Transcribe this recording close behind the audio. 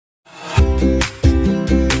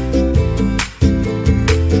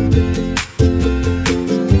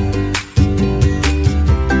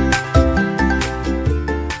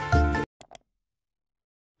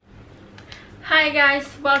guys!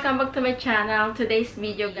 Welcome back to my channel. Today's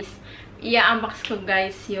video guys, i-unbox ko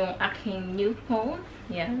guys yung aking new phone.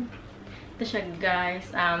 Yan. Ito siya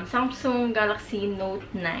guys. Samsung Galaxy Note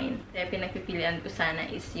 9. Kaya pinagpipilian ko sana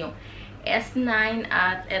is yung S9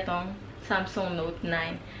 at etong Samsung Note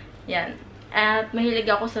 9. Yan. At mahilig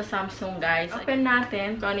ako sa Samsung guys. Open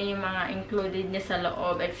natin kung ano yung mga included niya sa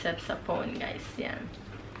loob except sa phone guys. Yan.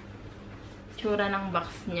 Tsura ng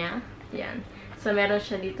box niya. Yan. So, meron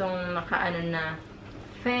siya ditong nakaano na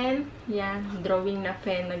fan. Yan. Drawing na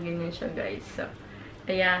fan na ganyan siya, guys. So,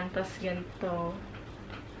 ayan. Tapos, ganito.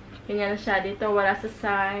 Ganyan siya. Dito, wala sa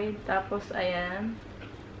side. Tapos, ayan.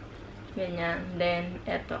 Ganyan. Then,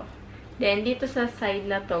 eto. Then, dito sa side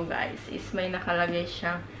na to, guys, is may nakalagay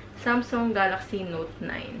siyang Samsung Galaxy Note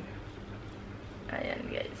 9. Ayan,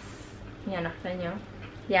 guys. Yan, nakita nyo?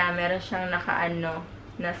 Yan, meron siyang nakaano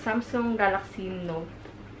na Samsung Galaxy Note.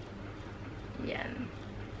 Yan.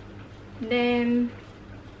 Then,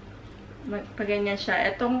 pag ganyan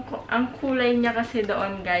siya. Ang kulay niya kasi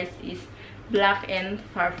doon, guys, is black and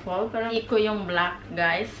purple. Pero hindi ko yung black,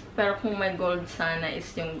 guys. Pero kung may gold sana is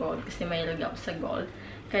yung gold. Kasi may ilagay ako sa gold.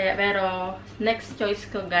 Kaya, pero, next choice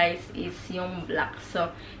ko, guys, is yung black.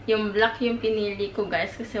 So, yung black yung pinili ko,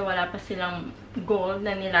 guys, kasi wala pa silang gold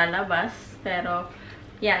na nilalabas. Pero,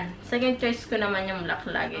 yan. Second choice ko naman yung black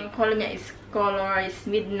lagi. Yung color niya is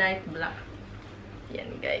midnight black. Yan,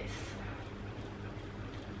 guys.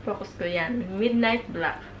 Focus ko yan. Midnight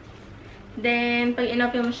black. Then, pag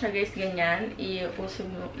inopen mo siya, guys, ganyan. Iusog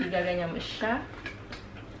mo, igaganyan mo siya.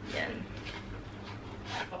 Yan.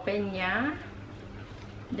 Open niya.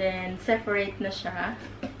 Then, separate na siya.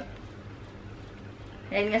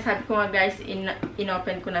 Ayan nga, sabi ko nga, guys,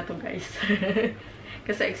 inopen ko na to, guys.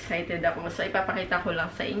 Kasi excited ako. So, ipapakita ko lang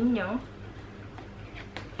sa inyo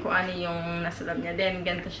kung ano yung nasa loob niya. Then,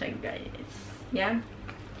 ganito siya, guys. Yan.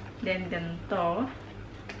 Then, ganito.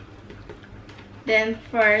 Then,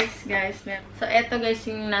 first, guys. So, eto, guys,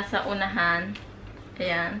 yung nasa unahan.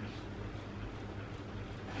 Ayan.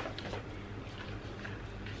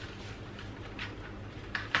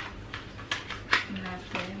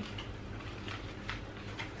 Natin.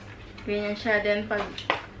 Ganyan siya. Then, pag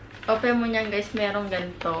open mo niyan, guys, merong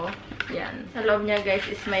ganito. Yan. Sa loob niya, guys,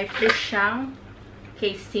 is may free siyang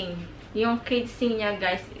casing. Yung casing niya,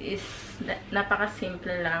 guys, is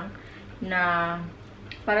napaka-simple lang na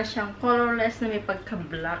para siyang colorless na may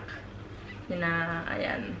pagka-black. Na,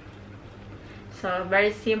 ayan. So,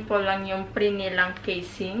 very simple lang yung pre nilang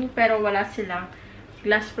casing. Pero wala silang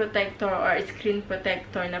glass protector or screen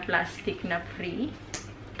protector na plastic na free.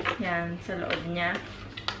 Yan, sa loob niya.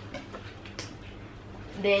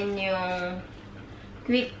 Then, yung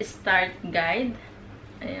quick start guide.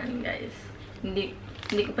 Ayan, guys. Hindi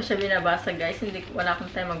ko pa siya binabasa, guys. Wala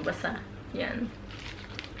akong time magbasa. Yan.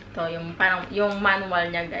 Ito, yung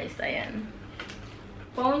manual niya, guys. Ayan.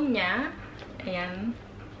 Phone niya. Ayan.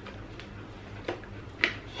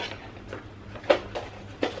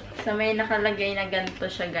 So, may nakalagay na ganito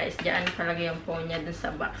siya, guys. Diyan nakalagay yung phone niya dun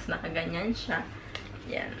sa box. Nakaganyan siya.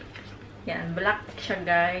 Yan. Yan. Black siya,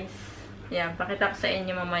 guys. Yan. Pakita ko sa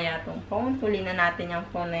inyo mamaya itong phone. Huli na natin yung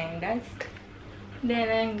phone na yan, guys.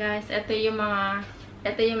 Then, ayan, guys. Ito yung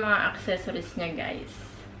mga accessories niya, guys.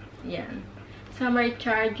 Yan. So, may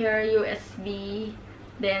charger, USB,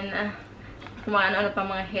 then, kung ano pa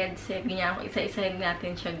mga headset. Ganyan ako. Isa-isahin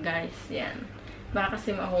natin siya, guys. Yan. Baka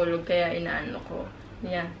kasi mahulog, kaya inaano ko.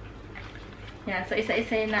 Yan. Yan. So,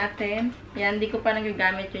 isa-isahin natin. Yan. Hindi ko pa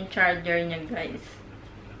nagagamit yung charger niya, guys.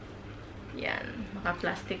 Yan.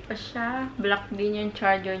 Maka-plastic pa siya. Black din yung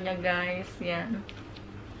charger niya, guys. Yan.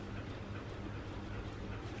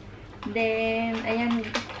 Then, ayan,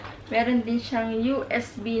 meron din siyang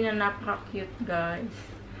USB na napaka-cute, guys.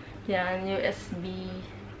 Yan, USB.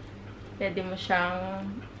 Pwede mo siyang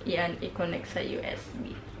i-connect sa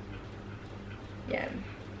USB. Yan.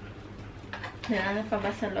 Yan, ano pa ba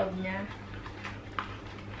sa loob niya?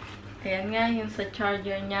 Ayan nga, yung sa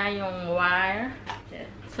charger niya, yung wire.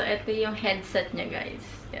 So, ito yung headset niya, guys.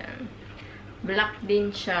 Yan. Black din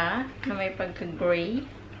siya, na may pagka-gray.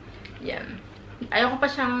 Yan. Ayoko pa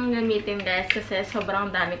siyang gamitin, guys, kasi sobrang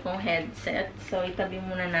dami kong headset. So, itabi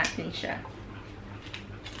muna natin siya.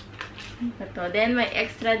 Ito. Then, may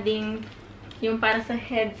extra ding yung para sa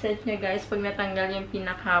headset niya, guys, pag natanggal yung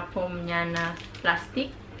pinaka-foam niya na plastic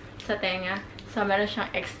sa tenga. So, meron siyang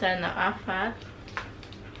extra na apat.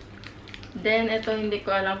 Then, ito, hindi ko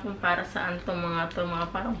alam kung para saan itong mga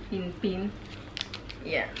parang pin-pin.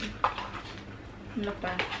 Yan. Ano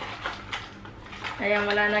pa? Ayan,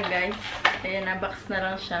 wala na, guys. Ayan, na-box na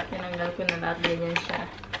lang siya. Tinanggal ko na lahat. Ganyan siya.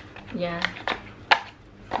 Yan.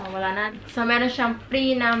 So, wala na. So, meron siyang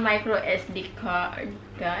free na micro SD card,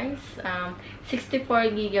 guys.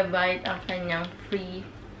 64 GB ang kanyang free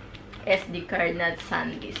SD card na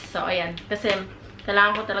SanDisk. So, ayan. Kasi,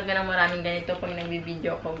 kailangan ko talaga ng maraming ganito pag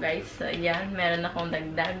nag-video ko, guys. So, ayan. Meron akong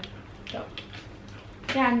dagdag. So,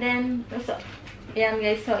 ayan. Then, so, ayan,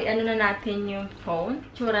 guys. So, ano na natin yung phone.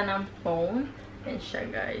 Tsura ng phone. Ayan siya,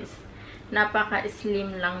 guys.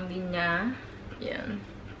 Napaka-slim lang din niya. Ayan.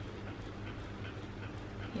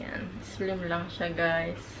 Ayan. Slim lang siya,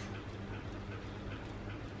 guys.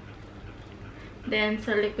 Then,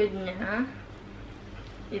 sa likod niya,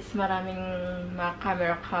 is maraming mga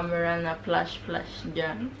camera na flash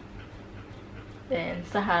dyan. Then,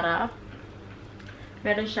 sa harap,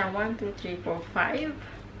 meron siyang 1, 2, 3, 4, 5.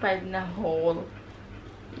 5 na hole.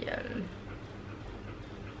 Yan.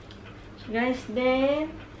 So, guys,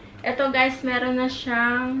 then, eto guys, meron na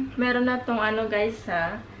tong ano guys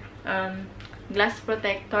glass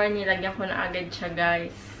protector. Nilagyan ko na agad siya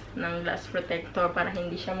guys, ng glass protector para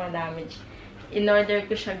hindi siya ma-damage. In-order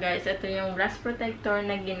ko siya, guys. Ito yung glass protector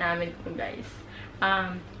na ginamit ko, guys.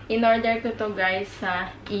 In-order ko to, guys, sa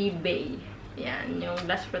eBay. Yan, yung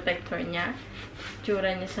glass protector niya.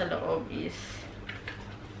 Tsura niya sa loob is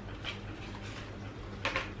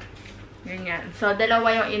ganyan. So,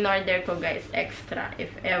 dalawa yung in-order ko, guys. Extra,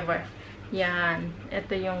 if ever. Yan.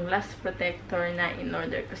 Ito yung glass protector na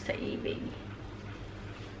in-order ko sa eBay.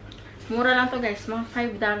 Mura lang to, guys.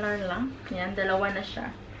 Mga $5 lang. Yan, dalawa na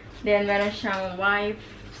siya. Then, meron siyang wipes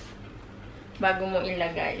bago mo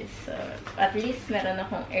ilagay. So, at least, meron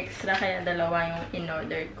akong extra, kaya dalawa yung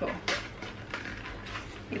in-order ko.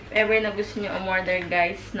 If ever na gusto nyo umorder,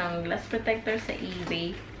 guys, ng glass protector sa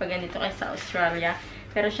eBay, pag ganito kayo sa Australia.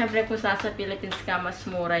 Pero, syempre, kung sa Philippines ka, mas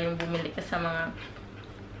mura yung bumili ka sa mga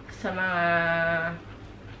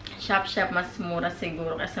shop, mas mura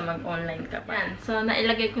siguro kasi mag-online ka pa. Yan. So,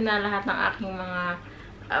 nailagay ko na lahat ng aking mga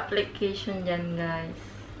application dyan, guys.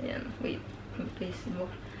 Ayan, wait. Yung Facebook.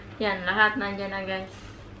 Yan, lahat nandyan na, guys.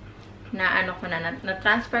 Na ano ko na.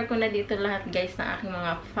 Na-transfer ko na dito lahat, guys, ng aking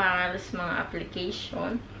mga files, mga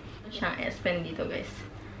application. Siyang S Pen dito, guys.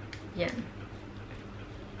 Yan.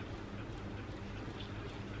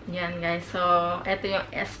 Yan, guys. So, ito yung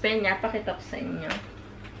S Pen niya. Pakita ko sa inyo.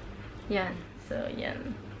 Yan. So,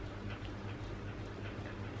 yan.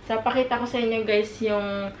 So, pakita ko sa inyo, guys,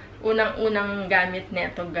 yung unang-unang gamit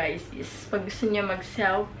neto, guys, is pag gusto niyo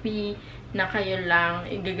mag-selfie na kayo lang,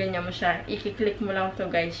 igaganyan mo siya. I-click mo lang to,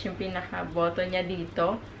 guys, yung pinaka-button niya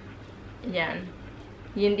dito. Yan.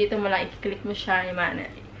 Yun dito mo lang, i-click mo siya.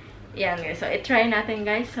 Yan, guys. So, i-try natin,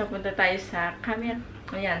 guys. So, punta tayo sa camera.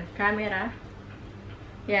 Ayan, camera.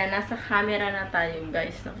 Yan, nasa camera na tayo,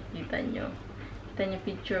 guys. Nakikita nyo. Kita nyo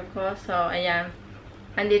picture ko. So, ayan.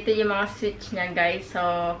 Andito yung mga switch niya, guys. So,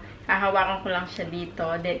 hahawakan ko lang siya dito.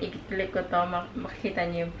 Then, i-click ko to. Makikita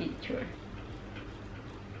niyo yung picture.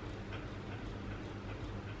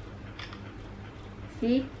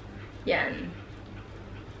 See? Yan.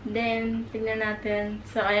 Then, tingnan natin.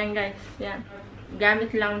 So, ayan, guys. Yan.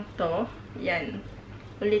 Gamit lang to. Yan.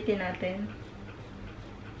 Ulitin natin.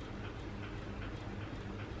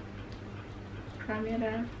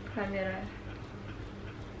 Camera. Camera.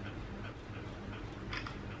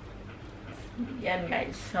 Yan,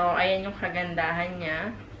 guys. So, ayan yung kagandahan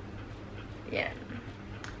niya. Yan.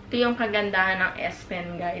 Ito yung kagandahan ng S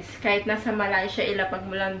Pen, guys. Kahit nasa Malaysia, ilapag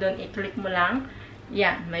mo lang doon, i-click mo lang.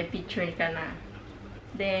 Yan, may picture ka na.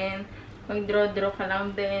 Then, mag-draw ka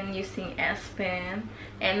lang din using S Pen.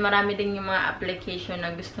 And marami din yung mga application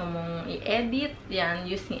na gusto mong i-edit. Yan,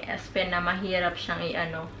 using S Pen na mahirap siyang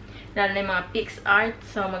i-ano. Lalo na yung mga PixArt.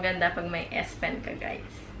 So, maganda pag may S Pen ka,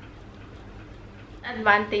 guys.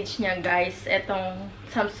 Advantage niya, guys, etong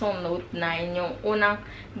Samsung Note 9, yung unang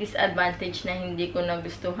disadvantage na hindi ko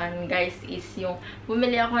nagustuhan, guys, is yung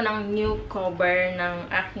bumili ako ng new cover ng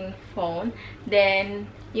aking phone. Then,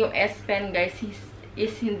 yung S Pen, guys,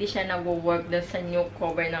 is hindi siya nag-work dun sa new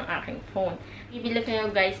cover ng aking phone. Bibili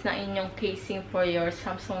kayo, guys, ng inyong casing for your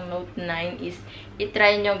Samsung Note 9 is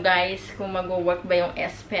itry nyo, guys, kung mag-work ba yung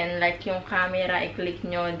S Pen. Like, yung camera, i-click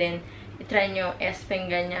nyo, then i-try nyo S Pen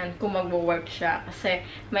ganyan kung mag-work siya. Kasi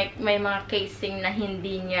may mga casing na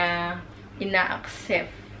hindi niya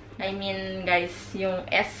ina-accept. I mean, guys, yung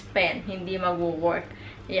S Pen hindi mag-work.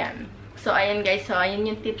 Yan. So, ayan, guys. So, ayan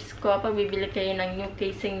yung tips ko. Pag bibili kayo ng new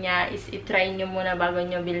casing niya, is i-try nyo muna bago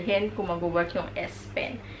nyo bilhin kung mag-work yung S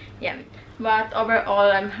Pen. Yan. But,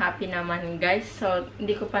 overall, I'm happy naman, guys. So,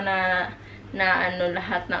 hindi ko pa na ano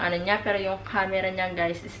lahat ng ano niya, pero yung camera niya,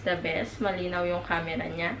 guys, is the best. Malinaw yung camera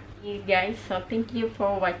niya. Okay, guys, so thank you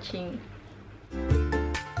for watching.